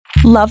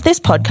Love this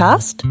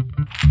podcast?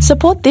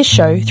 Support this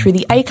show through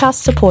the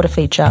Acast supporter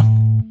feature.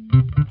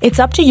 It's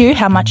up to you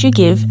how much you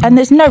give, and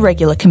there's no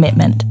regular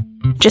commitment.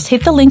 Just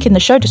hit the link in the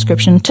show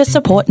description to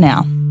support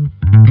now.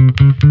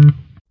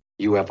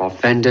 You have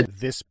offended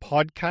this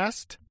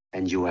podcast,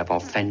 and you have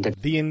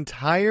offended the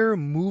entire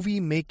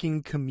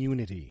movie-making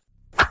community.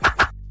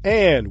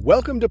 And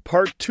welcome to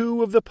part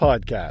 2 of the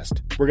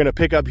podcast. We're going to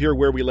pick up here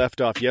where we left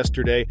off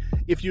yesterday.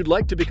 If you'd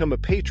like to become a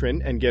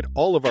patron and get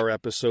all of our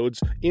episodes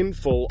in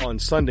full on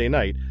Sunday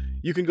night,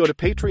 you can go to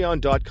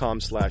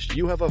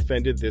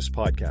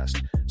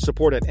patreon.com/youhaveoffendedthispodcast.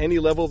 Support at any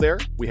level there.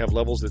 We have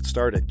levels that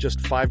start at just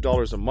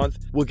 $5 a month.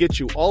 We'll get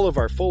you all of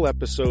our full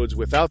episodes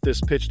without this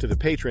pitch to the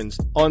patrons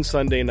on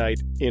Sunday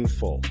night in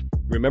full.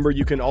 Remember,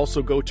 you can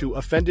also go to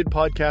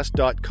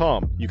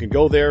offendedpodcast.com. You can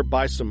go there,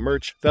 buy some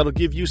merch. That'll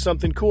give you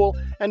something cool,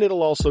 and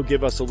it'll also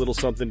give us a little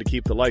something to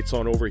keep the lights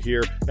on over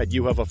here at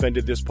You Have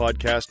Offended This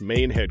Podcast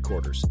main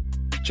headquarters.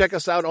 Check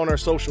us out on our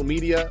social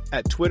media.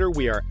 At Twitter,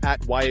 we are at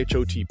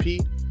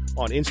YHOTP.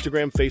 On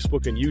Instagram,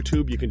 Facebook, and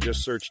YouTube, you can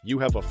just search You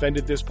Have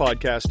Offended This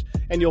Podcast,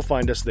 and you'll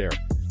find us there.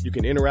 You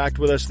can interact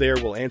with us there.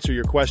 We'll answer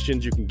your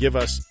questions. You can give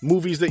us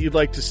movies that you'd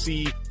like to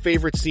see,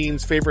 favorite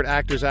scenes, favorite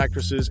actors,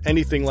 actresses,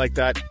 anything like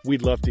that.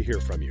 We'd love to hear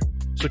from you.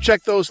 So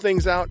check those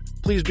things out.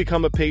 Please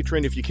become a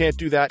patron. If you can't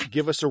do that,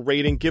 give us a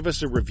rating, give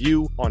us a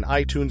review on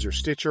iTunes or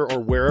Stitcher or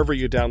wherever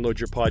you download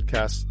your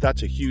podcasts.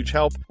 That's a huge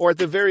help. Or at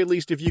the very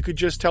least, if you could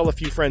just tell a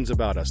few friends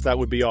about us, that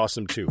would be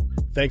awesome too.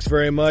 Thanks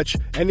very much,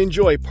 and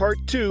enjoy part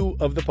 2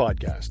 of the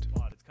podcast.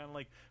 It's kind of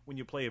like when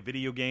you play a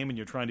video game and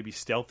you're trying to be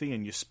stealthy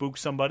and you spook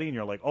somebody and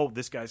you're like, oh,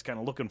 this guy's kind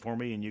of looking for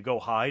me, and you go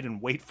hide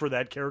and wait for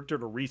that character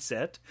to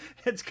reset.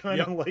 It's kind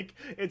of like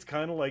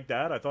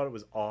that. I thought it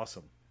was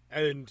awesome.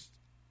 And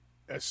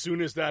as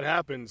soon as that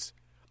happens,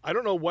 I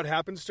don't know what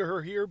happens to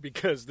her here,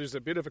 because there's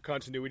a bit of a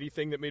continuity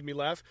thing that made me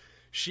laugh.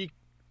 She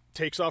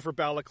takes off her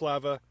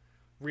balaclava,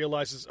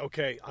 realizes,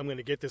 okay, I'm going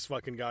to get this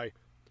fucking guy,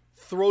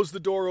 throws the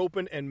door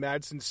open, and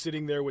Madsen's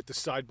sitting there with the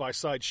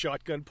side-by-side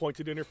shotgun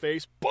pointed in her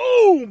face.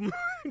 Boom!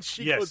 And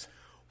she goes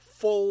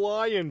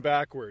flying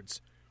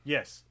backwards.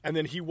 Yes. And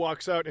then he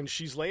walks out, and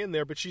she's laying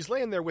there, but she's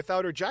laying there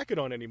without her jacket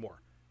on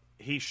anymore.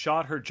 He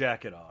shot her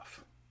jacket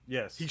off.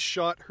 Yes. He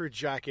shot her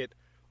jacket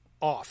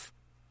off.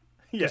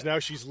 Because now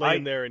she's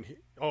laying there, and he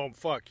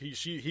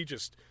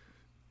just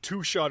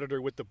two-shotted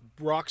her with the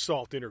rock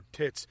salt in her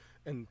tits,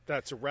 and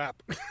that's a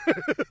wrap.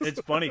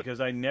 It's funny because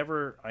I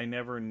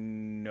never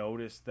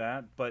noticed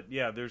that, but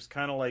yeah, there's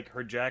kind of like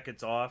her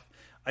jacket's off.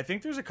 I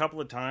think there's a couple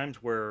of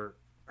times where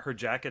her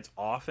jacket's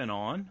off and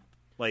on.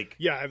 Like,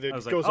 yeah, it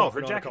goes off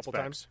her and on a jacket's couple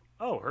back. times.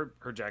 Oh, her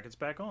jacket's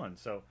back on.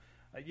 So,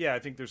 yeah, I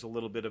think there's a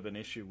little bit of an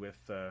issue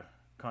with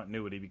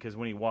continuity, because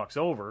when he walks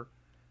over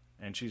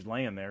and she's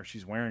laying there,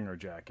 she's wearing her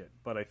jacket.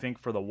 But I think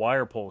for the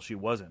wire pull, she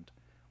wasn't,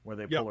 where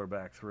they pull her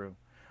back through.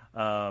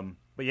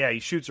 But yeah, he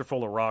shoots her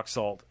full of rock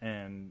salt,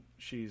 and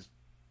she's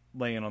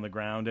laying on the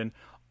ground. And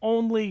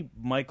only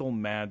Michael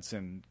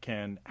Madsen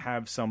can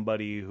have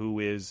somebody who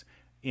is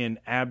in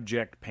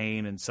abject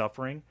pain and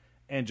suffering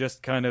and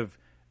just kind of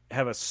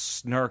have a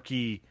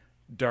snarky,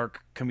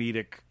 dark,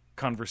 comedic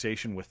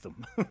conversation with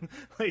them.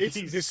 This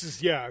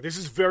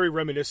is very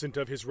reminiscent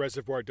of his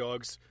Reservoir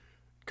Dogs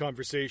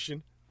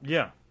conversation.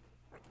 Yeah.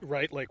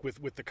 Right, like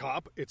with the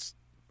cop, it's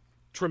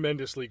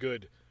tremendously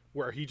good,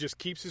 where he just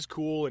keeps his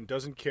cool and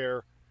doesn't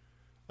care.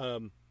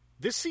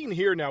 This scene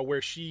here now, where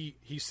he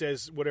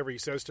says whatever he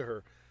says to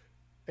her,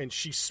 and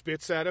she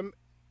spits at him,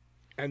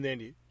 and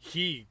then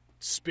he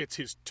spits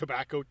his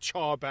tobacco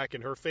chaw back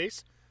in her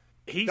face.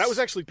 That was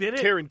actually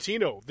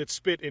Tarantino that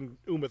spit in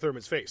Uma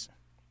Thurman's face.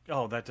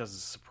 Oh, that doesn't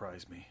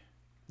surprise me.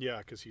 Yeah,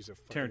 because he's a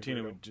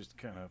Tarantino would just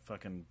kind of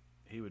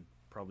he would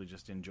probably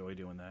just enjoy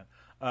doing that.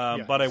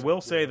 But I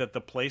will say that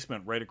the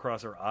placement right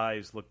across her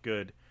eyes looked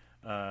good.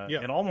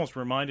 It almost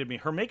reminded me,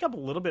 her makeup a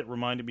little bit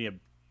reminded me of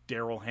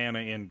Daryl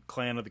Hannah in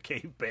Clan of the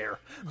Cave Bear.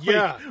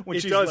 Yeah, when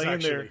it she's does, laying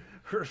actually.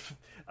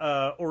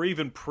 there, or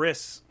even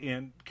Pris,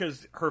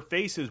 because her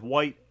face is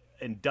white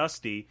and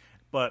dusty,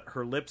 but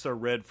her lips are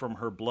red from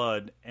her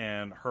blood,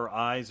 and her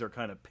eyes are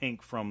kind of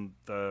pink from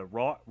the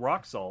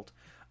rock salt.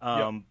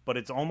 But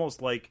it's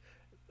almost like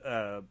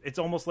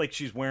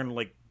she's wearing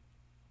like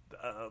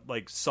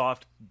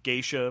soft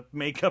geisha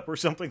makeup or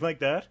something like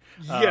that.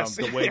 Yes,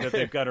 the way that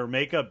they've got her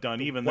makeup done,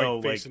 even though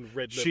like and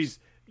red lips. she's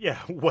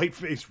white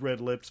face,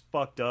 red lips,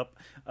 fucked up.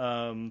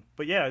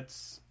 But yeah,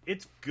 it's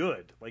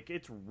good. Like,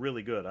 it's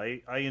really good.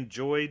 I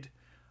enjoyed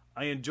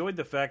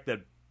the fact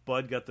that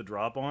Bud got the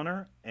drop on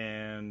her,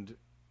 and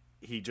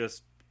he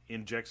just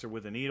injects her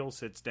with a needle,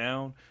 sits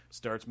down,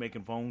 starts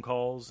making phone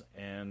calls,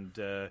 and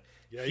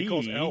he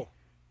calls Elle.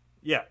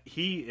 Yeah,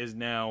 he is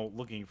now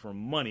looking for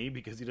money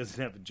because he doesn't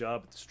have a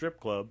job at the strip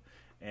club,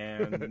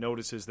 and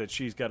notices that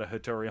she's got a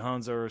Hattori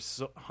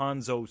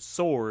Hanzo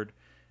sword,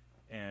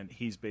 and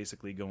he's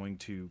basically going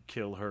to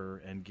kill her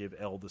and give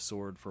Elle the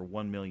sword for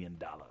 $1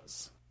 million.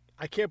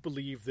 I can't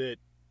believe that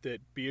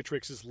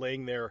Beatrix is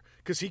laying there,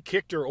 because he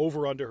kicked her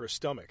over onto her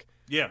stomach.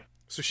 Yeah.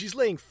 So she's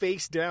laying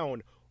face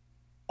down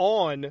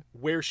on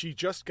where she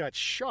just got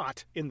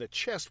shot in the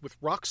chest with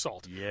rock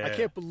salt. Yeah. I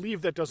can't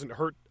believe that doesn't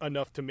hurt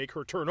enough to make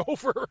her turn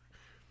over.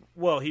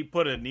 Well, he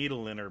put a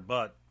needle in her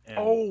butt. And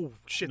Oh,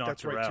 shit, knocked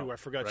that's her right, out, too. I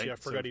forgot right? I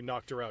forgot he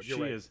knocked her out. You're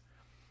she right. is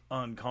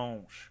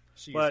unconscious.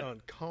 She But is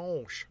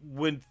unconscious.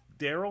 when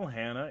Daryl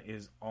Hannah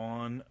is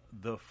on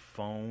the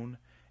phone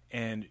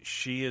and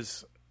she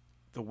is,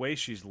 the way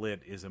she's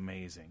lit is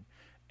amazing.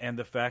 And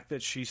the fact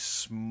that she's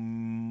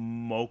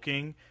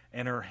smoking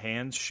and her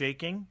hands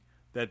shaking,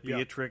 that Yeah.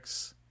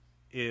 Beatrix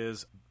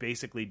is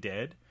basically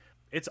dead,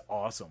 it's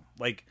awesome.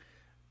 Like,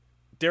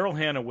 Daryl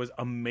Hannah was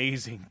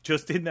amazing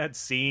just in that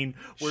scene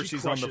where She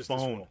she's on the crushes this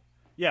phone. role.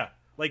 Yeah.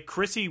 Like,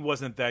 Chrissy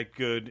wasn't that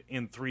good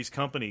in Three's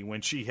Company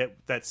when she had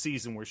that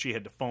season where she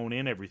had to phone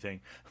in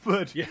everything.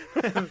 But,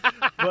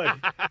 but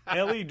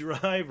Ellie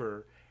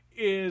Driver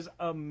is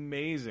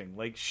amazing.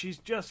 Like, she's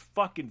just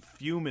fucking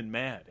fuming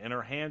mad, and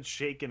her hands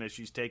shaking as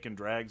she's taking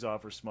drags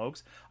off her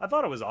smokes. I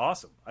thought it was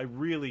awesome. I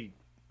really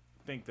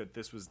think that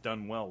this was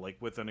done well, like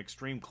with an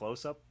extreme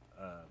close-up.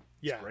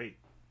 It's great.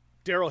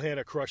 Daryl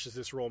Hannah crushes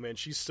this role, man.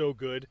 She's so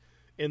good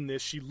in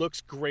this. She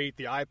looks great.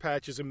 The eye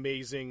patch is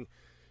amazing.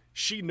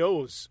 She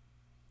knows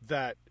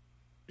that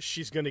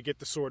she's going to get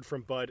the sword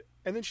from Bud,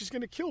 and then she's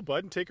going to kill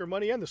Bud and take her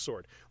money and the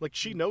sword. Like,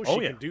 she knows she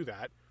can do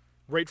that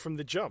right from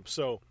the jump.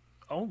 So,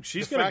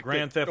 she's going to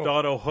Grand Theft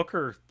Auto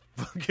hooker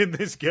fucking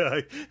this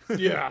guy.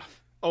 Yeah.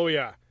 Oh,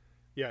 yeah.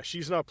 Yeah,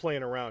 she's not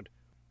playing around.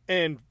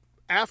 And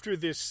after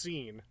this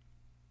scene,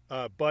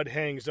 Bud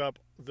hangs up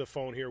the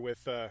phone here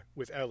with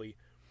Ellie,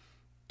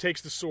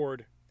 takes the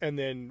sword, and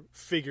then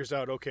figures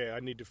out, okay,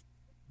 I need to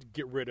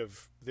get rid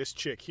of this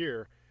chick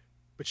here,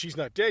 but she's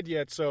not dead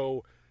yet,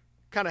 so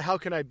kind of how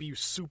can I be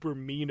super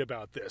mean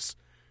about this?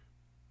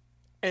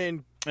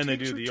 And they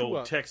do the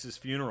old Texas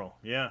funeral.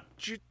 Yeah.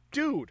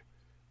 Dude,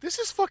 this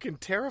is fucking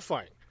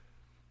terrifying.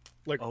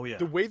 Like,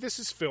 the way this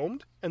is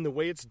filmed and the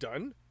way it's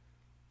done,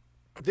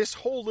 this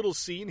whole little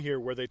scene here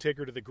where they take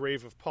her to the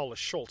grave of Paula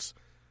Schultz,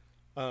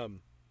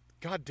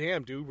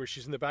 goddamn, dude, where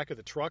she's in the back of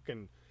the truck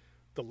and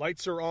the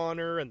lights are on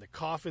her and the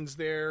coffin's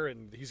there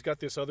and he's got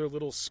this other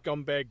little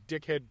scumbag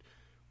dickhead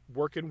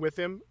working with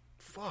him.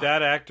 Fuck.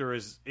 That actor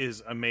is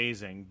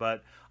amazing,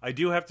 but I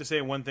do have to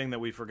say one thing that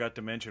we forgot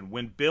to mention.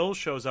 When Bill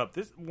shows up,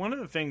 this one of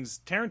the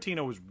things,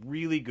 Tarantino was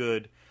really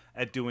good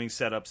at doing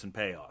setups and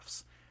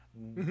payoffs.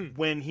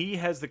 When he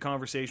has the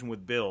conversation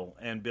with Bill,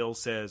 and Bill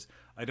says,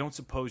 I don't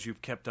suppose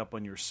you've kept up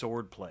on your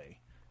sword play.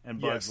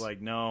 And Bud's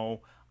like,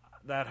 no,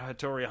 that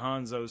Hattori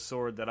Hanzo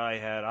sword that I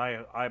had,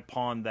 I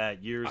pawned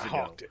that years ago.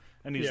 Hawked it.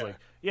 And he's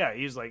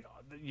he's like,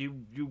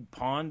 you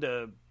pawned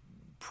a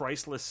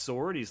priceless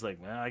sword? He's like,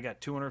 I got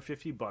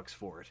 $250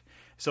 for it.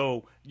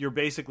 So you're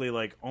basically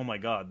like, oh my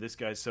god, this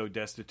guy's so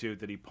destitute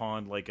that he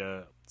pawned like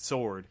a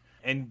sword,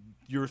 and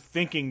you're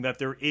thinking that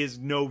there is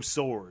no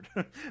sword,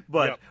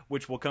 but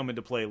which will come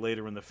into play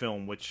later in the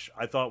film, which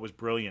I thought was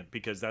brilliant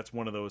because that's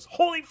one of those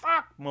holy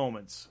fuck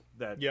moments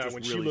that just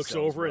when really she looks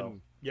sells over well.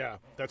 and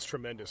that's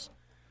tremendous.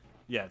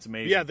 Yeah, it's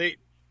amazing. Yeah,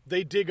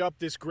 they dig up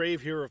this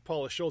grave here of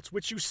Paula Schultz,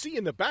 which you see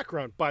in the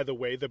background, by the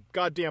way, the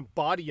goddamn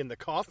body in the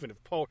coffin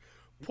of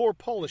poor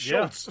Paula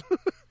Schultz.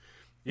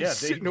 Yeah,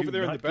 sitting over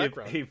there in the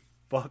background. Give a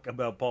fuck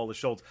about Paula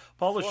Schultz.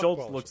 Paula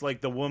Schultz looks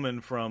like the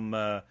woman from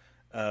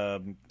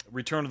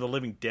Return of the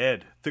Living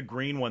Dead, the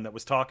green one that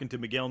was talking to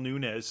Miguel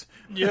Nunez.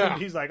 Yeah,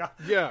 he's like,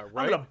 right.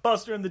 I'm gonna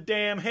bust her in the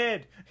damn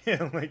head.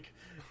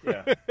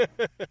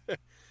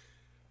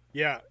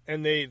 Yeah,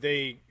 and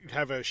they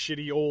have a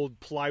shitty old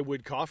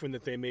plywood coffin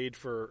that they made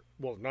for,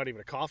 well, not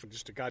even a coffin,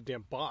 just a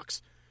goddamn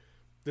box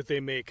that they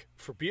make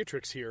for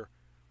Beatrix here.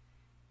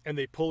 And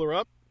they pull her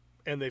up,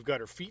 and they've got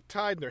her feet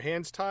tied and their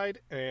hands tied.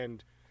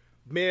 And,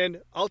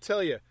 man, I'll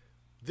tell you,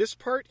 this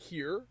part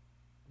here,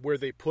 where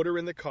they put her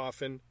in the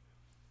coffin,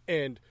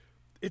 and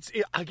it's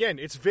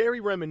very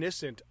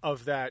reminiscent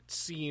of that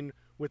scene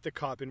with the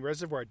cop in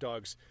Reservoir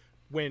Dogs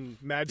when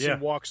Madsen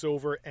walks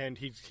over and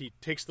he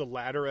takes the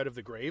ladder out of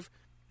the grave.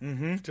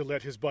 To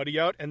let his buddy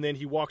out, and then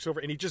he walks over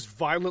and he just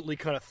violently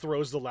kind of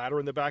throws the ladder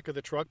in the back of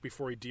the truck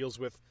before he deals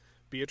with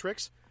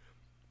Beatrix.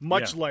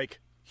 Much like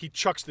he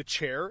chucks the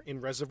chair in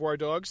Reservoir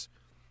Dogs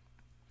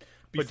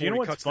before but you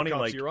know he cuts what's funny? the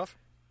cop's Like, ear off.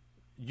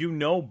 You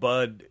know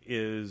Bud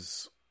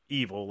is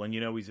evil, and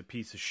you know he's a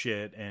piece of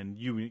shit, and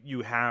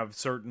you have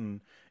certain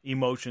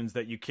emotions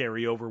that you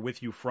carry over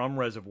with you from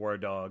Reservoir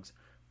Dogs,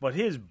 but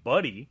his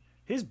buddy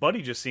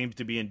just seems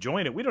to be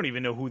enjoying it. We don't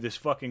even know who this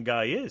fucking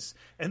guy is.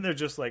 And they're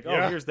just like,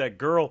 oh, here's that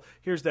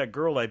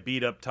girl I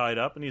beat up, tied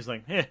up. And he's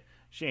like,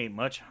 she ain't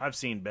much. I've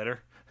seen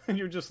better. And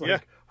you're just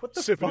like, what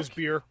the Sipping fuck? his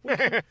beer.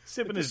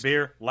 Sipping his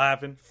beer,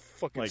 laughing.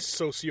 Fucking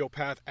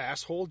sociopath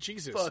asshole.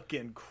 Jesus.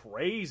 Fucking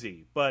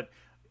crazy. But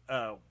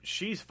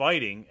she's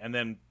fighting, and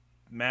then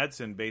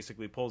Madsen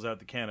basically pulls out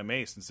the can of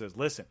mace and says,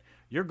 listen,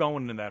 you're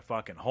going in that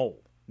fucking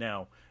hole.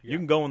 Now, you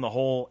can go in the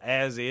hole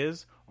as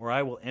is, or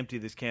I will empty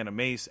this can of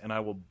mace and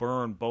I will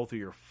burn both of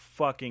your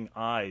fucking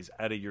eyes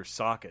out of your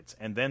sockets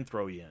and then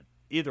throw you in.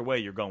 Either way,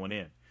 you're going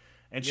in.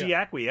 And she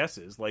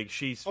acquiesces. Like,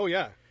 she's... Oh,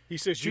 yeah. He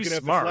says you can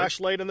have smart. the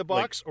flashlight in the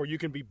box, or you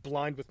can be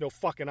blind with no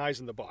fucking eyes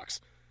in the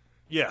box.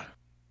 Yeah.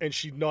 And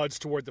she nods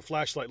toward the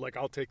flashlight like,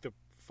 I'll take the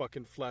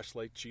fucking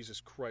flashlight,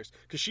 Jesus Christ.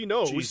 Because she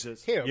knows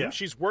him. Yeah.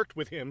 She's worked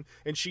with him,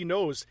 and she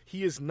knows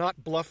he is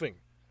not bluffing.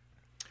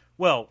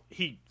 Well,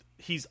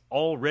 he's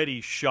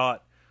already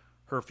shot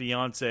her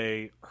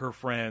fiance, her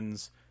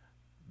friends,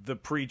 the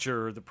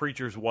preacher, the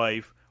preacher's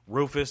wife,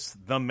 Rufus,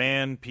 the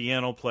man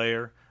piano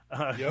player.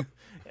 Yep.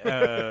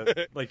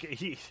 Like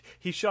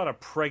he shot a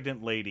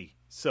pregnant lady.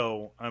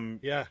 So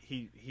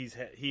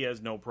he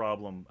has no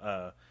problem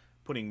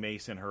putting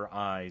mace in her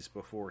eyes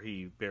before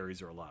he buries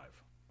her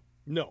alive.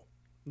 No.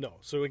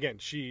 So again,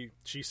 she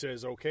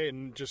says okay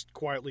and just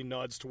quietly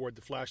nods toward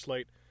the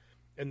flashlight,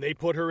 and they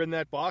put her in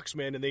that box,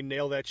 man, and they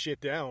nail that shit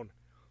down.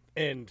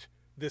 And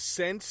the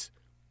sense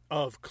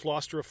of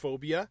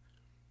claustrophobia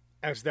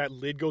as that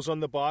lid goes on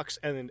the box,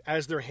 and then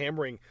as they're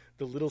hammering,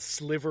 the little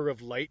sliver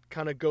of light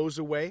kind of goes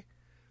away.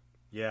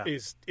 Yeah,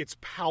 it's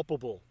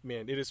palpable,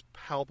 man. It is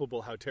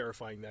palpable how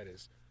terrifying that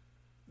is.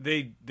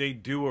 They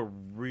do a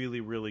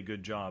really, really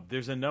good job.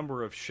 There's a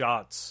number of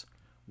shots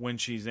when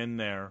she's in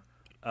there.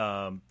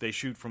 They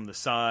shoot from the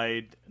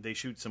side, they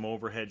shoot some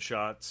overhead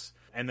shots,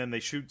 and then they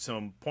shoot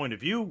some point of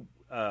view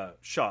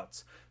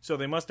shots. So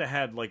they must have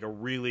had like a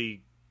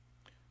really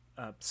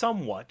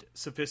somewhat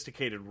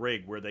sophisticated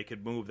rig where they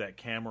could move that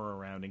camera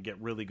around and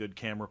get really good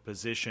camera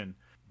position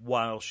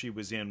while she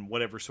was in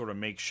whatever sort of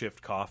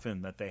makeshift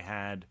coffin that they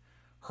had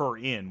her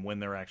in when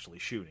they're actually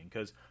shooting.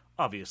 Because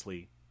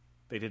obviously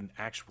they didn't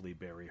actually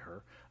bury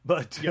her,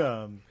 but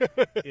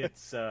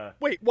it's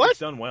wait, what? It's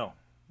done well.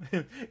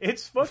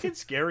 It's fucking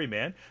scary,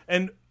 man.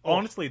 And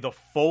honestly, the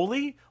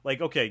Foley, like,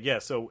 okay, yeah,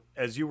 so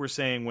as you were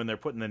saying, when they're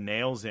putting the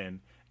nails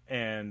in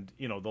and,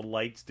 you know, the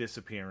light's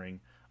disappearing,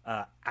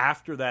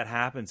 after that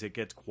happens, it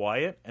gets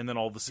quiet, and then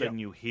all of a sudden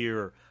you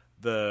hear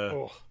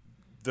the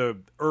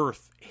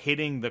earth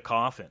hitting the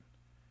coffin.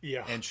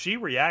 Yeah. And she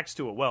reacts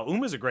to it well.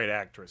 Uma's a great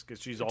actress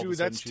because she's all of a sudden,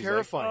 that's she's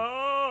terrifying. Like,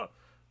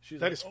 oh!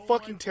 That is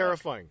fucking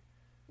terrifying.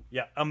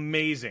 Yeah,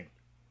 amazing.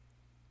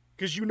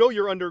 Because you know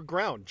you're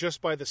underground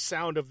just by the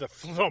sound of the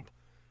thump.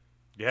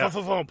 Yeah.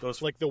 Thump.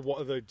 Those like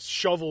the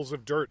shovels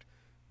of dirt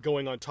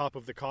going on top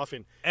of the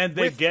coffin. And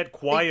they get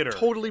quieter. A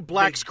totally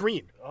black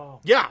screen.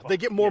 They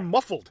get more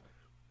muffled.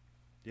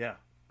 Yeah.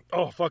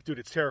 Oh, fuck, dude,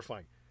 it's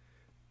terrifying.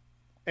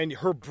 And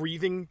her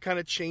breathing kind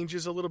of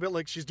changes a little bit,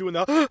 like she's doing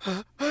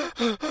the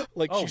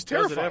like she's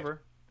terrified. Does it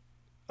ever?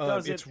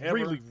 It's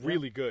really,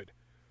 really good.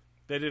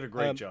 They did a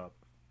great job.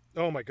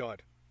 Oh, my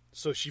God.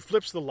 So she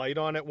flips the light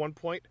on at one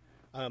point.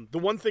 The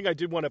one thing I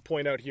did want to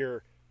point out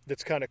here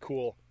that's kind of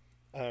cool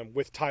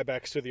with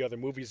tiebacks to the other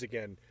movies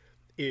again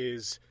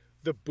is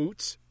the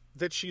boots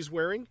that she's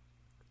wearing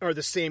are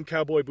the same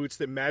cowboy boots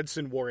that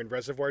Madsen wore in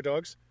Reservoir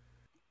Dogs.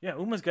 Yeah,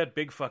 Uma's got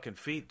big fucking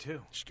feet,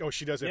 too.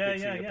 She does have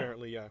big feet,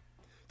 apparently, yeah.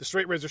 The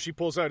straight razor she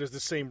pulls out is the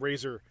same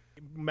razor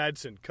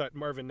Madsen cut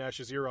Marvin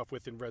Nash's ear off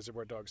with in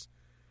Reservoir Dogs.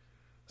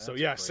 So,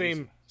 yeah,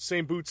 crazy.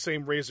 Same boots,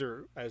 same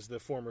razor as the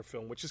former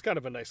film, which is kind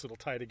of a nice little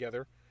tie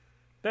together.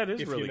 That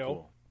is really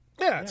cool.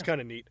 Yeah, it's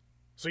kind of neat.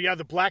 So, yeah,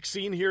 the black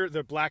scene here,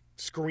 the black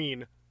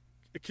screen,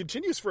 it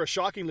continues for a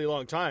shockingly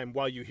long time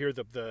while you hear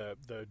the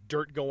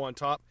dirt go on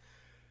top.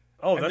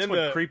 Oh, and that's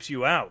what creeps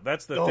you out.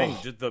 That's the thing.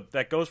 Just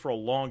that goes for a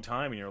long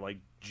time, and you're like,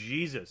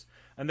 Jesus.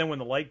 And then when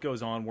the light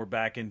goes on, we're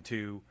back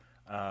into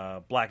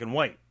black and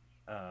white,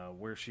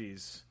 where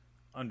she's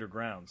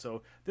underground.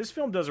 So this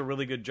film does a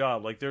really good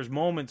job. Like, there's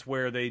moments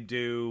where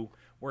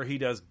he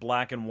does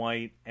black and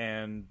white,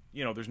 and,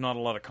 you know, there's not a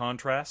lot of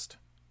contrast.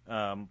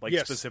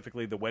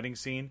 Specifically the wedding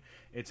scene,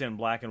 it's in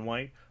black and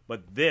white.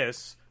 But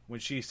this, when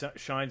she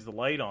shines the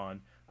light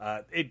on,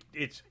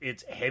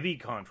 it's heavy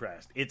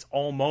contrast. It's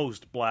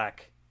almost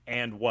black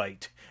and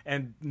white,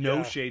 and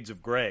no shades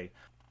of gray,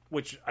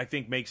 which I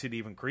think makes it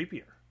even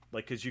creepier.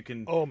 Like, because you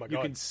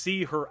can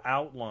see her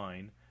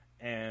outline,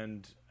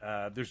 and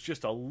there's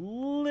just a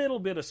little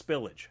bit of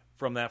spillage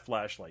from that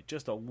flashlight,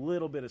 just a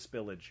little bit of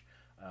spillage,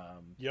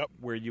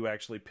 where you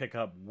actually pick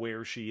up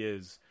where she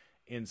is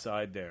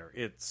inside there.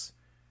 It's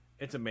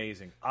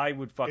amazing. I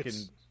would fucking...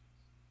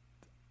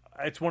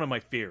 It's one of my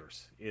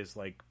fears, is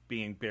like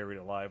being buried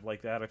alive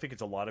like that. I think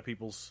it's a lot of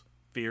people's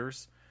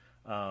fears.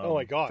 Oh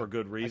my God. For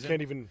good reason. I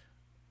can't even...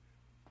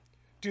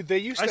 Dude, they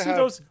used to have...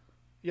 those...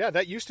 Yeah,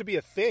 that used to be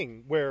a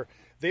thing where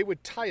they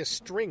would tie a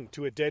string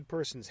to a dead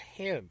person's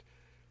hand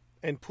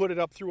and put it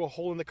up through a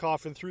hole in the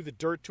coffin, through the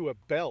dirt to a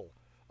bell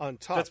on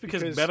top. That's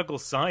because medical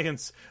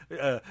science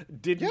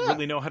didn't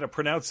really know how to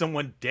pronounce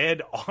someone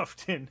dead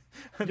often.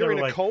 You're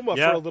in a coma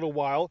for a little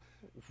while,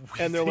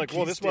 and they're like,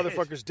 well, this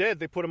motherfucker's dead.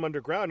 They put him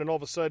underground, and all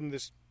of a sudden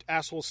this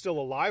asshole's still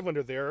alive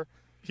under there.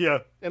 Yeah.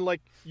 And,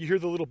 like, you hear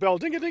the little bell,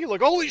 ding-a-ding,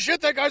 like, holy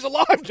shit, that guy's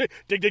alive! Ding,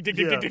 ding, ding, ding,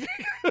 ding, ding.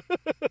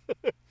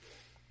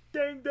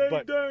 Ding,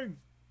 ding, ding.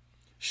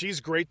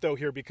 She's great, though,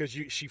 here, because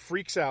she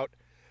freaks out,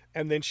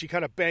 and then she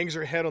kind of bangs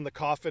her head on the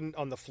coffin,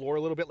 on the floor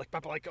a little bit,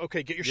 like,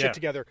 okay, get your shit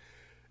together.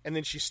 And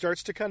then she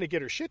starts to kind of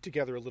get her shit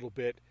together a little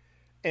bit,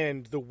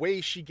 and the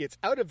way she gets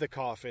out of the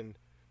coffin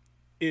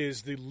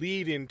is the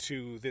lead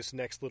into this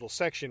next little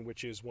section,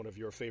 which is one of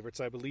your favorites,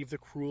 I believe, the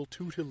cruel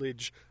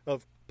tutelage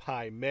of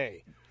Pai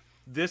Mei.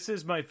 This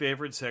is my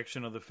favorite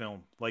section of the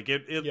film. Like,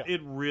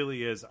 it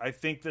really is. I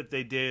think that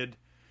they did,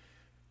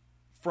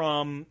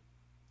 from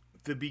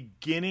the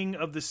beginning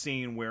of the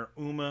scene where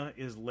Uma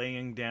is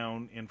laying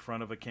down in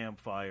front of a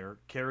campfire,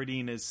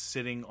 Carradine is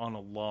sitting on a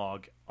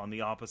log on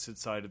the opposite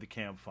side of the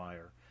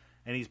campfire,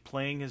 and he's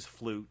playing his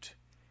flute,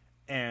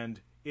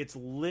 and it's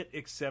lit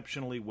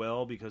exceptionally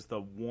well because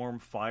the warm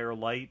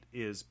firelight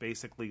is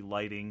basically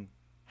lighting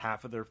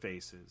half of their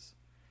faces.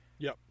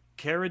 Yep.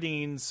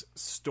 Carradine's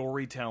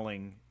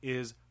storytelling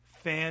is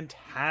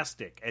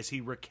fantastic as he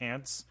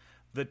recants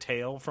the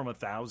tale from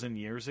 1,000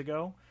 years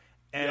ago.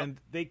 And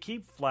they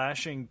keep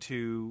flashing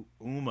to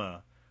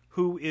Uma,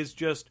 who is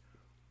just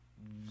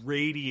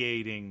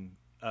radiating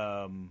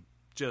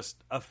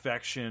just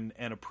affection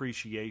and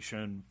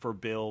appreciation for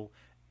Bill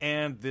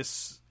and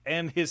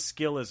his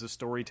skill as a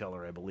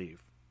storyteller, I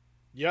believe.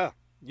 Yeah,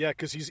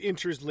 because he's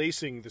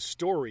interlacing the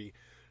story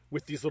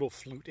with these little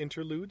flute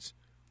interludes.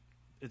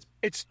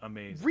 It's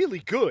amazing. Really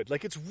good.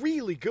 Like, it's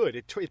really good.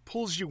 It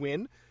pulls you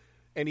in,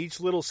 and each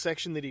little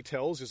section that he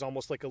tells is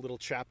almost like a little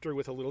chapter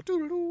with a little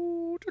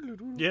doo-doo-doo,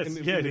 doo-doo-doo. Yes,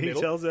 he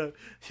tells that.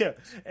 Yeah,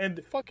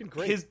 and fucking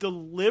great. His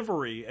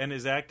delivery and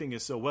his acting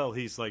is so well.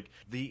 He's like,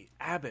 the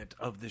abbot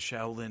of the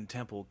Shaolin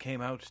Temple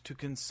came out to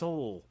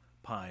console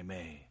Pai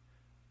Mei,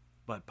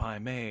 but Pai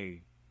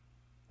Mei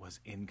was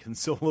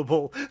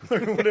inconsolable, or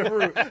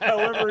whatever.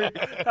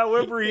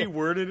 however he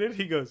worded it,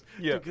 he goes,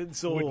 to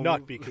console, would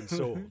not be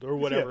consoled, or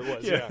whatever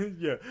it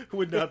was.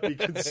 Would not be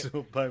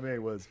consoled. Pai Mei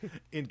was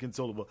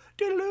inconsolable.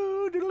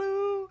 Diddle-oo,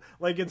 diddle-oo.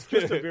 Like, it's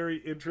just a very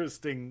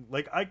interesting.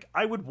 Like,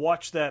 I would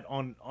watch that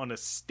on a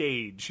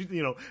stage.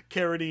 You know,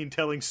 Carradine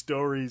telling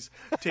stories,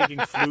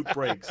 taking flute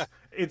breaks.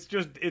 It's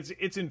just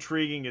it's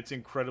intriguing. It's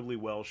incredibly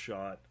well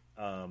shot,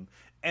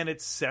 and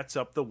it sets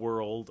up the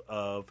world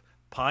of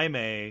Pai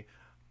Mei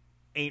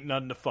ain't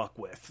nothing to fuck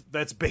with.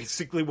 That's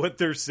basically what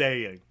they're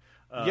saying.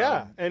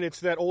 And it's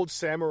that old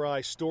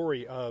samurai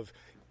story of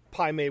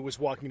Pai Mei was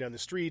walking down the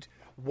street.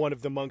 One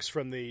of the monks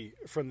from the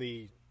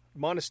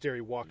monastery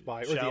walked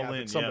by, or Shaolin, the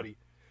abbot, somebody,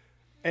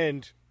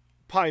 and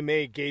Pai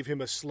Mei gave him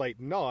a slight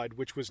nod,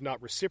 which was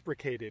not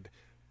reciprocated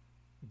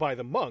by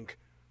the monk.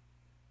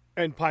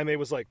 And Pai Mei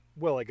was like,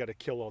 "Well, I got to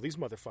kill all these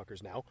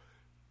motherfuckers now,"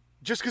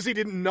 just because he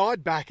didn't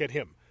nod back at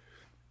him.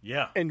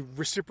 Yeah. And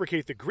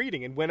reciprocate the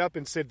greeting, and went up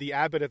and said the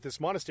abbot at this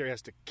monastery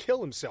has to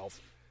kill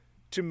himself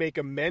to make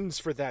amends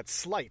for that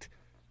slight.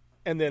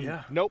 And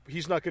then, nope,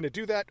 he's not going to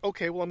do that.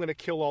 Okay, well, I'm going to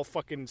kill all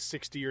fucking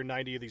 60 or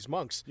 90 of these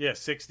monks. Yeah,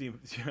 60.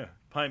 Yeah,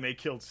 Pai Mei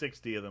killed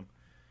 60 of them.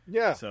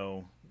 Yeah.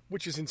 So,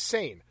 which is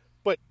insane.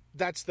 But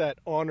that's that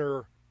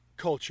honor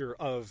culture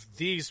of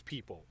these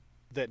people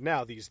that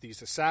now these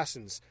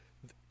assassins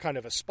kind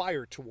of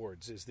aspire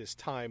towards, is this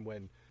time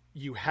when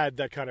you had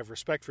that kind of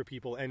respect for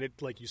people, and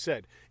it, like you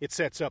said, it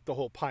sets up the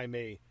whole Pai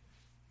Mei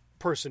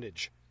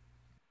personage.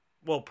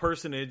 Well,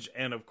 personage,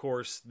 and of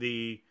course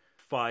the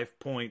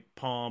 5-point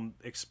palm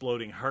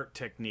exploding heart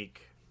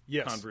technique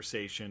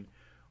conversation,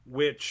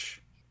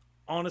 which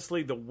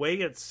honestly, the way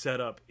it's set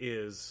up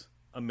is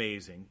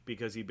amazing,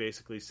 because he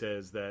basically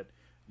says that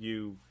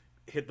you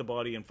hit the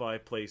body in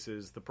 5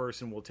 places, the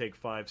person will take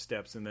 5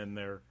 steps, and then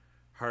their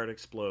heart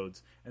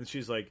explodes. And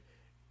she's like,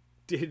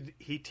 "Did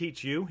he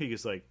teach you?" He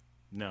goes like,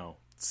 "No."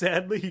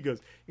 Sadly, he goes,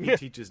 he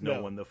teaches no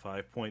one the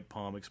 5-point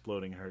palm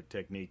exploding heart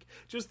technique.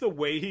 Just the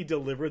way he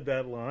delivered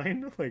that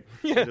line, like,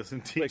 he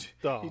doesn't teach.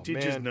 He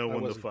teaches no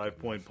one the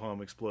 5-point palm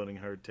exploding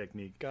heart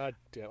technique. God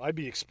damn, I'd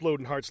be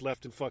exploding hearts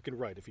left and fucking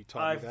right if he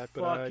taught me that.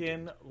 But I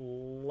fucking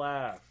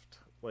laughed.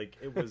 Like,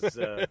 it was.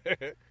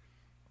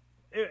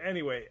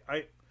 Anyway,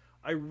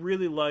 I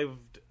really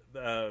loved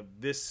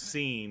this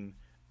scene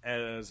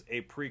as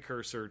a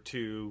precursor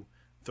to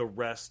the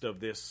rest of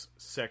this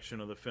section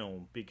of the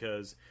film,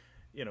 because,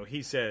 you know,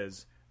 he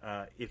says,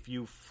 if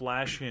you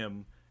flash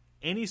him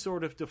any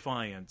sort of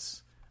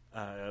defiance,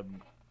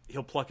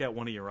 he'll pluck out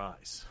one of your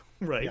eyes,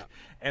 right? Yeah.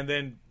 And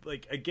then,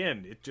 like,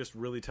 again, it just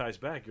really ties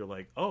back. You're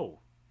like, oh,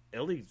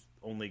 Ellie's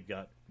only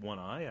got one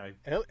eye.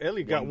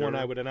 Ellie got one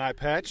eye with an eye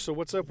patch, so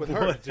what's up with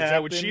her? Is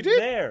that what she did?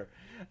 There.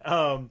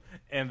 And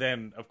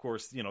then, of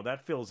course, you know,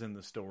 that fills in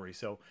the story.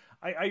 So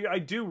I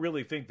do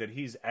really think that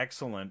he's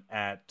excellent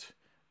at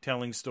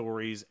telling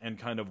stories and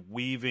kind of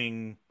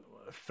weaving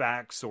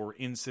facts or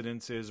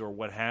incidences or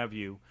what have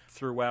you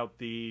throughout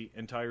the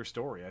entire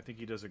story. I think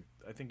he does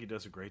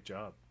a great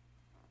job.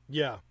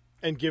 Yeah,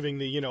 and giving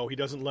the, you know, he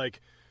doesn't like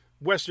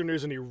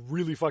Westerners and he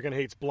really fucking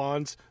hates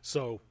blondes,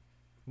 so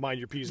mind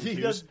your P's and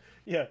Q's.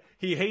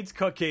 He hates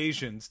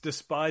Caucasians,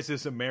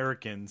 despises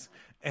Americans,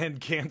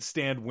 and can't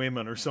stand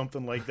women or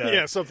something like that.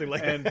 Yeah, something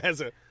like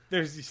that.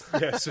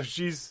 So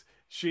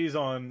she's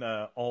on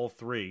all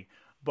 3.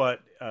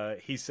 But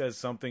he says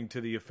something to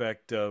the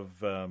effect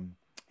of,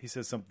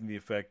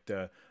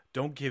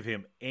 don't give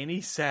him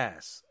any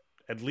sass,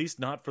 at least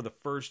not for the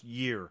first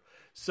year.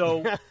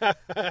 So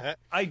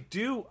I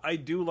do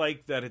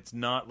like that it's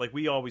not, like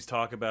we always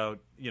talk about,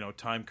 you know,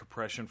 time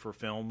compression for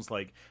films,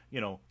 like,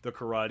 you know, The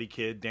Karate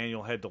Kid.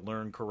 Daniel had to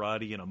learn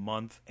karate in a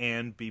month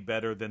and be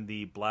better than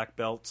the black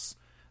belts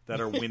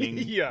that are winning,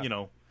 you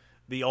know,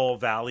 the All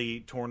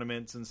Valley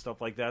tournaments and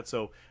stuff like that.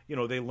 So,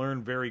 they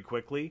learn very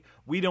quickly.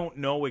 We don't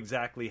know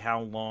exactly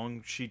how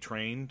long she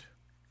trained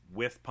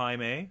with Pai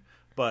Mei,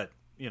 but,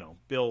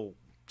 Bill,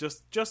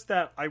 just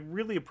that, I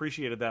really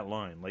appreciated that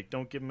line. Like,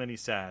 don't give him any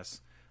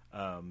sass,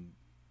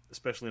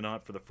 especially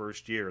not for the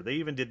first year. They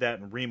even did that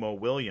in Remo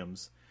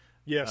Williams.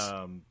 Yes.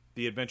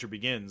 The Adventure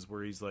Begins,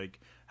 where he's like,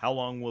 how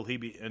long will he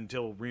be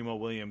until Remo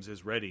Williams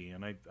is ready?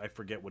 And I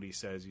forget what he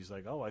says. He's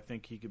like, I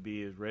think he could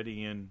be as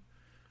ready in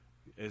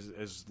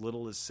as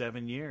little as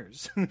 7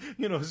 years.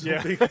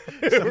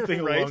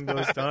 Something Right. along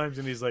those times.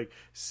 And he's like,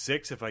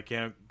 6 if I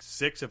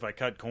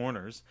cut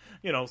corners.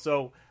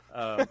 So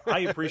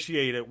I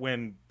appreciate it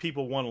when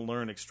people want to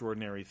learn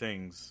extraordinary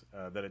things,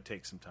 that it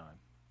takes some time.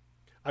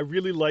 I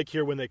really like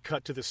here when they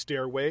cut to the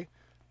stairway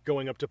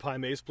going up to Pai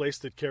Mei's place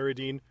that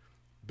Carradine,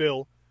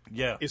 Bill,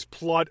 is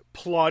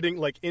plodding,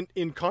 like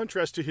in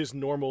contrast to his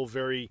normal,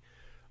 very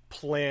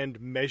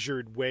planned,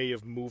 measured way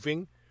of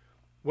moving.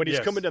 When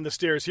he's coming down the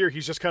stairs here,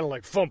 he's just kind of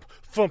like thump,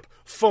 thump,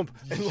 thump.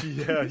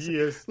 Yeah, he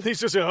is. He's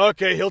just like,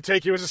 okay, he'll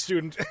take you as a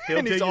student.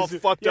 And he's all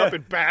fucked up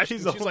and bashed.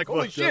 She's like,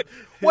 holy shit,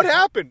 what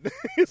happened?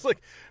 It's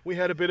like, we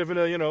had a bit of an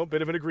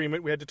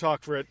agreement. We had to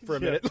talk for a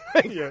minute.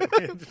 We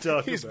had to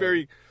talk. He's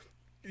very,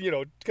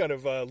 kind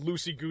of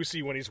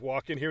loosey-goosey when he's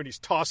walking here, and he's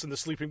tossing the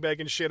sleeping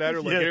bag and shit at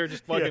her. Like, here,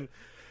 just fucking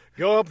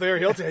go up there.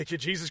 He'll take you.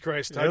 Jesus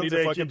Christ. I need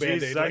a fucking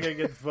Band-Aid. I gotta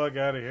get the fuck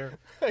out of here.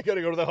 I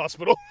gotta go to the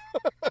hospital.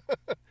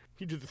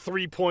 He did the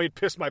 3-point,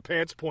 piss my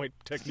pants point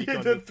technique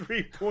on the me.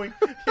 3-point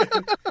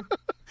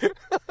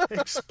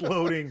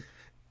exploding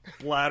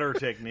bladder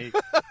technique.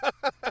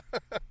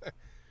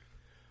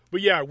 But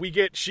yeah,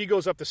 she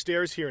goes up the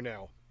stairs here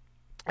now,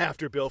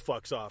 after Bill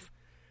fucks off,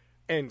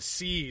 and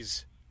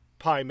sees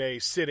Pai Mei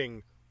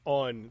sitting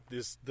on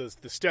the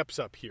steps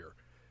up here.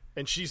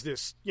 And she's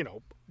this,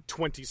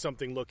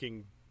 20-something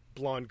looking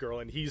blonde girl,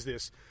 and he's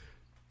this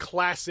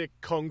classic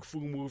kung fu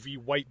movie,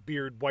 white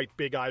beard, white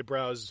big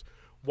eyebrows,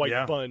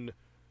 white bun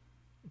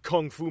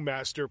kung fu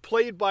master,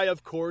 played by,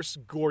 of course,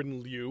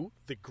 Gordon Liu,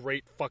 the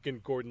great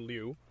fucking Gordon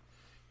Liu.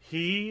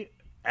 He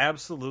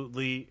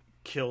absolutely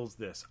kills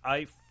this.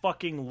 I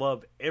fucking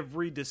love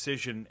every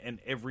decision and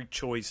every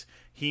choice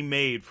he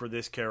made for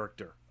this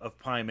character of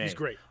Pai Mei. He's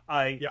great.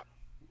 I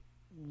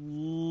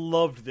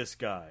loved this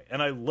guy,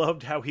 and I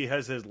loved how he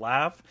has his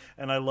laugh,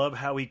 and I love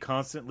how he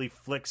constantly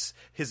flicks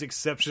his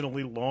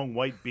exceptionally long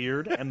white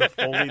beard and the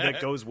Foley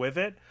that goes with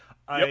it.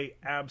 I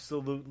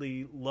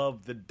absolutely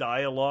love the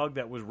dialogue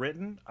that was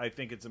written. I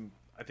think it's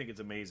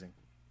amazing.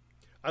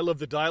 I love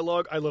the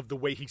dialogue. I love the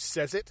way he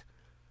says it.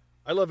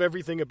 I love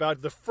everything about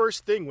it. The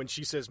first thing when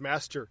she says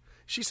master,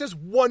 she says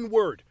one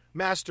word,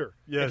 master.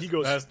 Yes, and he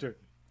goes, master.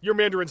 Your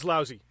Mandarin's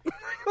lousy.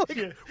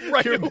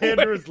 Right your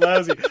Mandarin's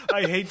lousy.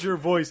 I hate your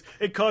voice.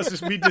 It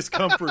causes me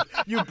discomfort.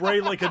 You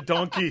bray like a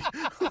donkey.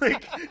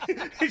 Like,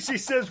 she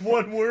says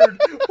one word.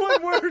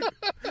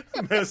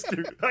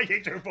 Master, I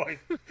hate your voice.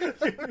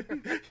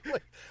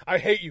 I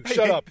hate you.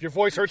 Shut up. Your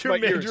voice hurts my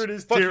ears. Your Mandarin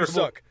is Fuck terrible. You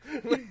suck.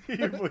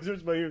 Your voice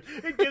hurts my ears.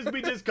 It gives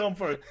me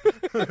discomfort.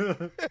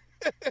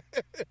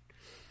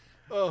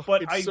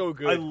 But it's so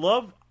good.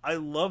 I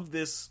love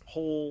this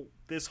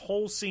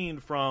whole scene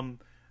from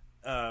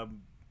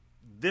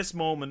this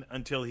moment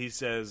until he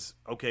says,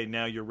 okay,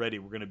 now you're ready,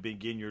 we're going to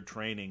begin your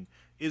training,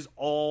 is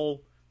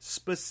all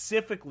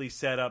specifically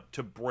set up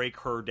to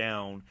break her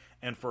down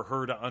and for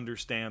her to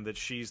understand that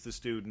she's the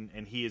student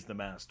and he is the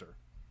master.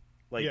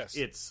 Like,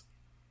 it's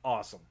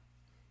awesome.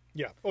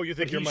 Yeah. Oh, you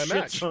think But you're he my shits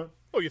match? on-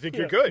 Oh, you think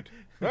you're good?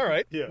 All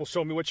right. Yeah. Well,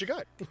 show me what you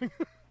got.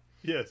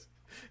 Yes.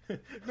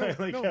 I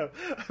like how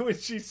when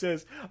she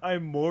says,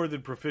 I'm more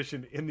than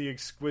proficient in the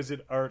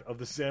exquisite art of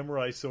the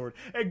samurai sword,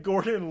 and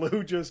Gordon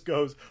Liu just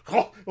goes,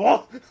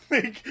 oh.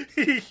 Like,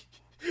 he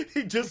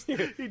just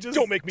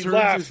Don't make me turns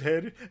laugh. his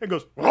head and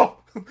goes, oh.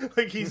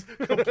 Like he's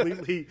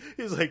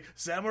like,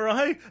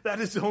 samurai? That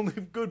is only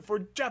good for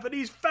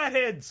Japanese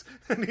fatheads.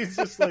 And he's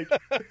just like,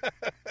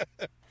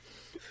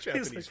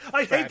 Japanese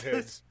I hate fatheads.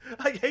 this.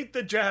 I hate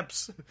the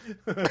Japs.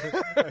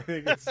 I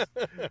think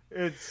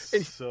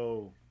it's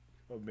so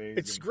amazing.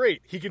 It's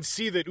great. He can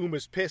see that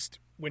Uma's pissed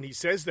when he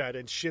says that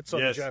and shits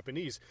on the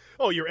Japanese.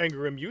 Oh, your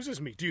anger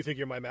amuses me. Do you think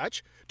you're my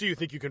match? Do you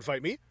think you can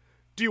fight me?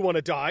 Do you want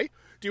to die?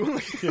 Do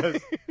you?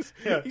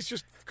 He's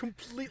just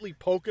completely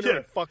poking her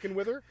and fucking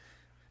with her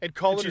and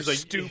calling her she's like,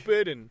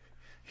 stupid and.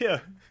 Yeah.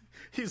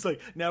 He's like,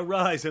 now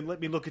rise and let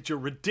me look at your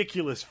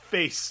ridiculous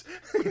face.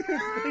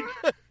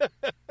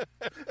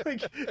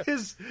 like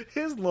his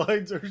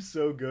lines are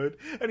so good.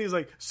 And he's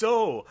like,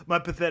 so, my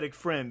pathetic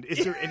friend,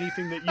 is there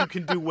anything that you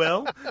can do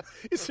well?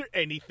 Is there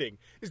anything?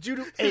 Do you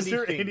do Is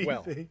there anything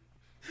well? anything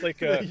Like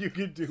that you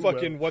can do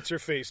fucking well? what's her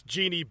face,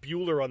 Jeannie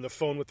Bueller on the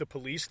phone with the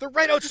police. They're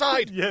right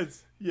outside.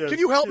 Yes. Can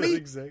you help me?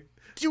 Exactly.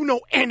 Do you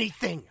know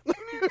anything?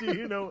 Do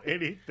you know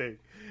anything?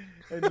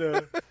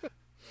 And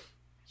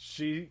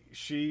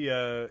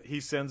he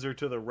sends her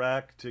to the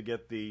rack to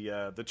get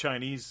the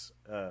Chinese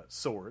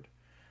sword.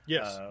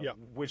 Yes.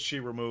 Which she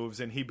removes,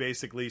 and he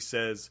basically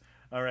says,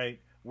 all right,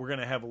 we're going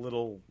to have a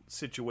little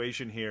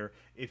situation here.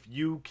 If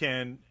you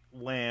can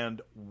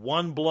land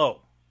one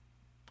blow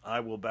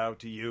I will bow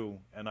to you,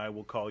 and I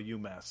will call you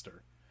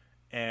master.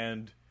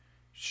 And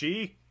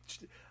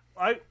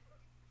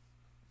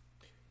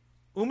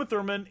Uma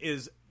Thurman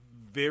is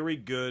very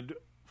good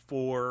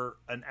for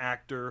an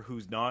actor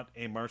who's not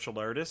a martial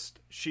artist.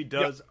 She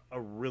does a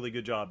really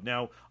good job.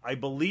 Now, I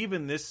believe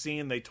in this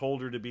scene they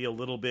told her to be a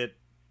little bit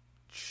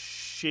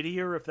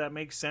shittier, if that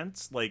makes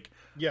sense. Like,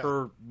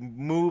 her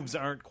moves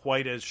aren't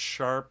quite as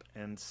sharp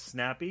and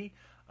snappy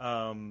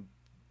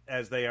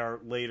as they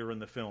are later in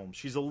the film.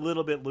 She's a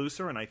little bit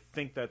looser, and I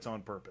think that's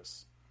on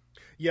purpose.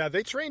 Yeah,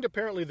 they trained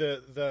apparently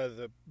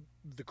the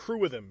crew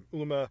with him,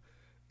 Uma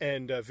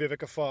and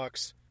Vivica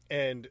Fox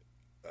and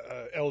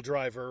Elle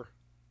Driver,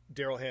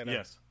 Daryl Hannah.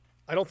 Yes.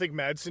 I don't think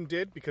Madsen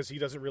did because he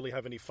doesn't really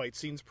have any fight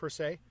scenes per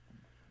se.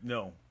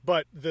 No.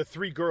 But the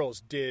three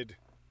girls did,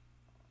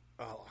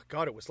 oh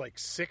God, it was like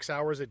 6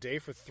 hours a day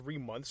for 3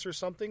 months or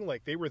something.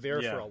 Like they were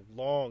there for a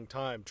long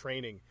time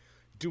training,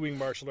 doing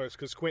martial arts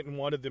because Quentin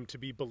wanted them to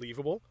be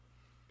believable.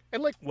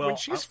 And like when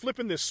she's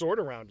flipping this sword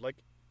around, like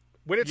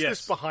when it's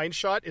this behind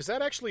shot, is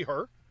that actually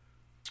her?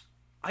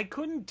 I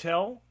couldn't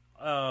tell.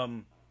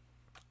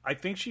 I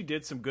think she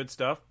did some good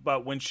stuff,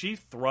 but when she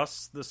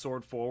thrusts the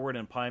sword forward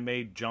and Pai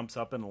Mei jumps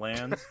up and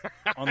lands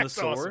on the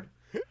sword,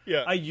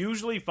 awesome. I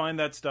usually find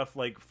that stuff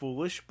like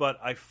foolish, but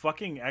I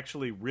fucking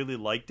actually really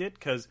liked it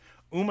because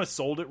Uma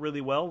sold it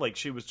really well. Like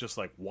she was just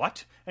like,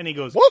 "What?" And he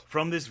goes, "What?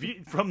 From this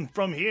view,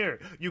 from here,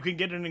 you can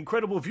get an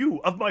incredible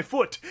view of my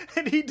foot."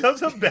 And he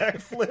does a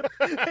backflip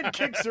and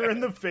kicks her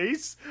in the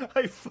face.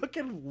 I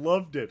fucking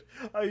loved it.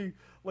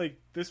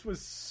 This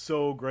was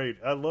so great.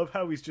 I love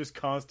how he's just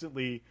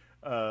constantly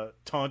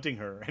taunting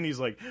her, and he's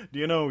like, "Do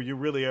you know, you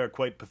really are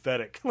quite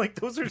pathetic." Like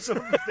those are some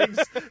of the things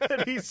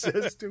that he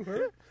says to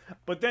her.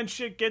 But then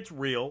shit gets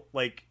real.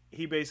 Like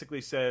he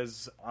basically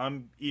says,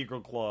 "I'm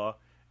Eagle Claw,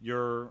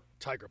 you're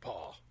Tiger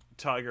Paw."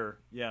 Tiger,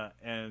 yeah.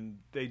 And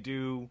they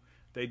do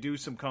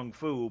some kung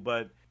fu,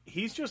 but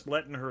he's just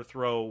letting her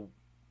throw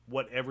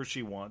whatever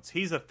she wants.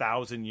 He's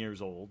 1,000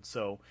 years old,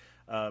 so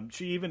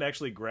she even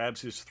actually grabs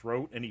his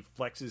throat and he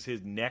flexes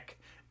his neck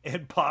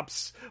and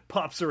pops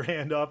her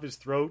hand off his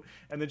throat,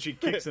 and then she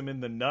kicks him in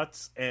the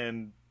nuts,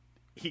 and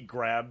he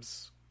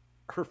grabs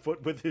her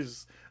foot with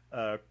his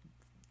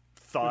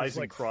thighs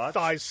and crotch.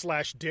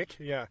 Thighs/dick,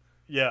 yeah.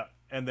 Yeah,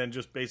 and then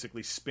just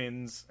basically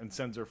spins and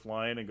sends her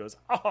flying and goes,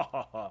 "Ah ha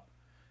ha ha."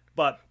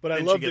 But I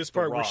love this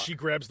part where she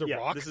grabs the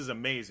rock. This is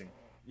amazing.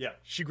 Yeah.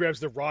 She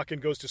grabs the rock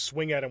and goes to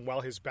swing at him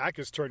while his back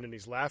is turned and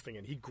he's laughing,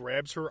 and he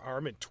grabs her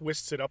arm and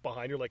twists it up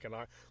behind her like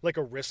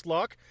a wrist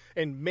lock.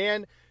 And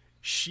man,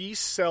 she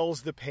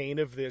sells the pain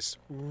of this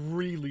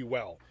really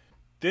well.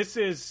 This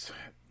is,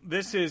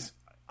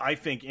 I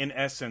think, in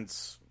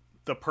essence,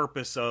 the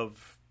purpose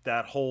of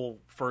that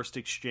whole first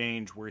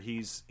exchange where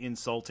he's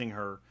insulting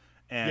her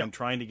and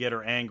trying to get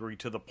her angry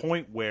to the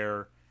point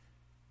where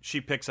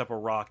she picks up a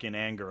rock in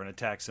anger and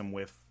attacks him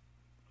with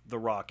the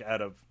rock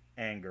out of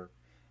anger.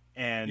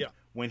 And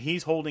when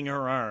he's holding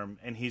her arm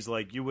and he's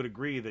like, "You would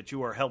agree that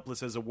you are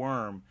helpless as a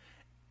worm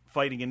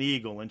fighting an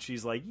eagle," and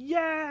she's like,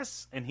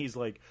 "Yes," and he's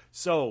like,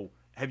 "So,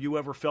 have you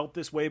ever felt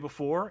this way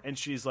before?" And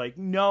she's like,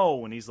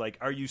 "No," and he's like,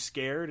 "Are you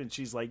scared?" And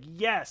she's like,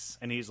 "Yes,"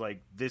 and he's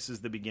like, "This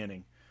is the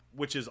beginning,"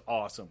 which is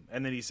awesome.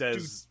 And then he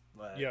says,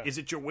 "Is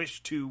it your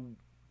wish to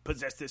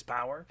possess this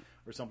power?"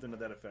 or something to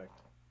that effect.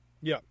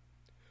 Yeah.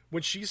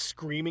 When she's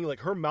screaming,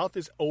 like her mouth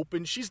is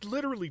open, she's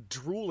literally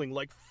drooling,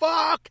 like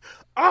 "fuck!"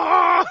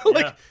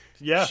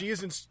 She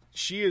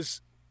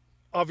is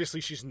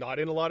obviously she's not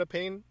in a lot of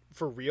pain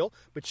for real,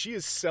 but she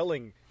is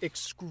selling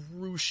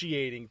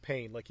excruciating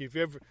pain. Like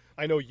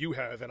I know you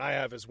have, and I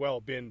have as well,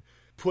 been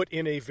put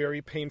in a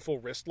very painful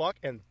wrist lock,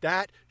 and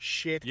that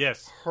shit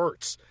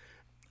hurts.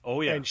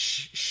 Oh yeah. And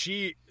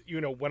she,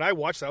 when I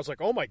watched that, I was like,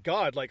 "Oh my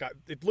God!" Like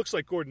it looks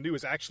like Gordon Liu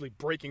is actually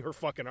breaking her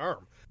fucking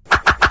arm.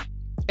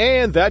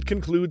 And that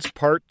concludes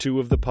part 2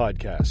 of the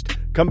podcast.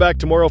 Come back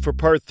tomorrow for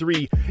part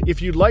 3.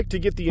 If you'd like to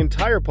get the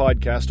entire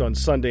podcast on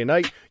Sunday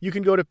night, you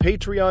can go to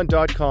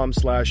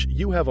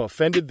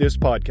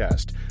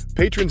patreon.com/youhaveoffendedthispodcast.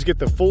 Patrons get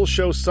the full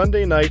show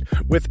Sunday night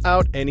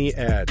without any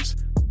ads.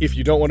 If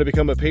you don't want to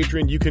become a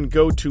patron, you can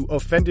go to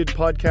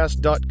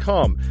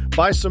offendedpodcast.com.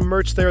 Buy some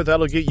merch there.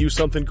 That'll get you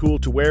something cool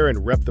to wear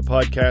and rep the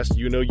podcast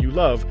you know you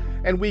love.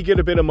 And we get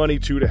a bit of money,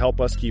 too, to help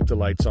us keep the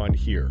lights on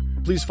here.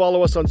 Please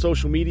follow us on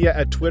social media.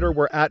 At Twitter,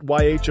 we're at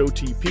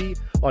YHOTP.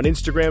 On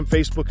Instagram,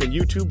 Facebook, and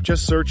YouTube,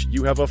 just search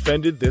You Have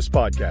Offended This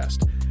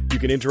Podcast. You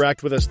can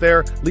interact with us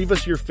there. Leave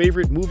us your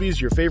favorite movies,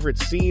 your favorite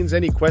scenes,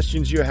 any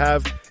questions you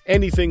have,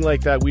 anything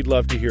like that. We'd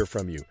love to hear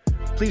from you.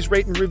 Please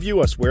rate and review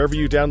us wherever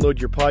you download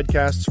your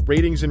podcasts.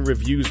 Ratings and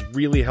reviews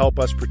really help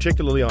us,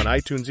 particularly on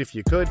iTunes if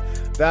you could.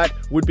 That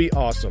would be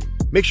awesome.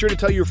 Make sure to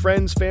tell your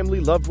friends, family,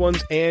 loved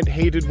ones, and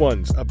hated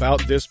ones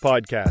about this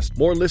podcast.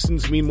 More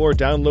listens mean more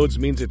downloads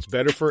means it's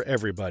better for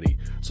everybody.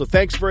 So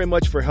thanks very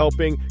much for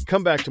helping.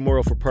 Come back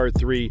tomorrow for part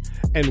 3,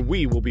 and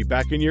we will be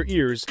back in your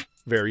ears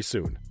very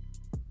soon.